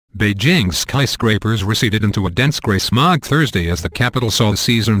Beijing's skyscrapers receded into a dense grey smog Thursday as the capital saw the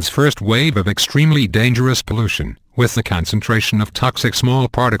season's first wave of extremely dangerous pollution, with the concentration of toxic small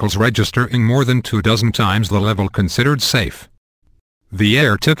particles registering more than 24 times the level considered safe. The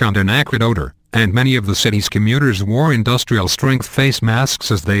air took on an acrid odor, and many of the city's commuters wore industrial-strength face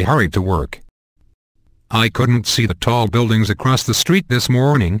masks as they hurried to work. "I couldn't see the tall buildings across the street this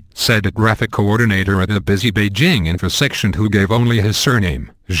morning," said a graphic coordinator at a busy Beijing intersection who gave only his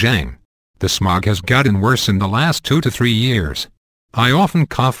surname, Zhang. "The smog has gotten worse in the last 2 to 3 years. I often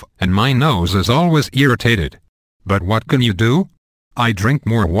cough, and my nose is always irritated. But what can you do? I drink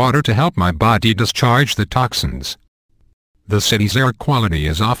more water to help my body discharge the toxins." The city's air quality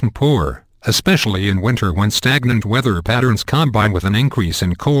is often poor, especially in winter when stagnant weather patterns combine with an increase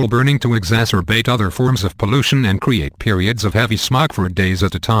in coal burning to exacerbate other forms of pollution and create periods of heavy smog for days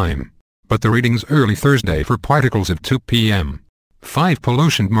at a time. But the readings early Thursday for particles at 2 p.m. 5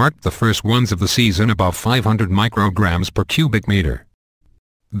 pollution marked the first ones of the season above 500 micrograms per cubic meter.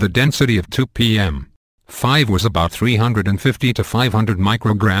 The density of 2 p.m. 5 was about 350 to 500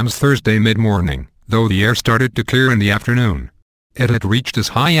 micrograms Thursday mid-morning, though the air started to clear in the afternoon. It had reached as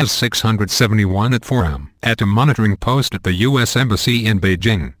high as 671 at 4 am at a monitoring post at the U.S. Embassy in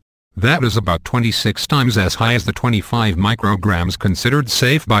Beijing. That is about 26 times as high as the 25 micrograms considered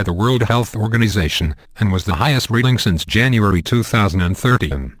safe by the World Health Organization, and was the highest reading since January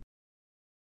 2013.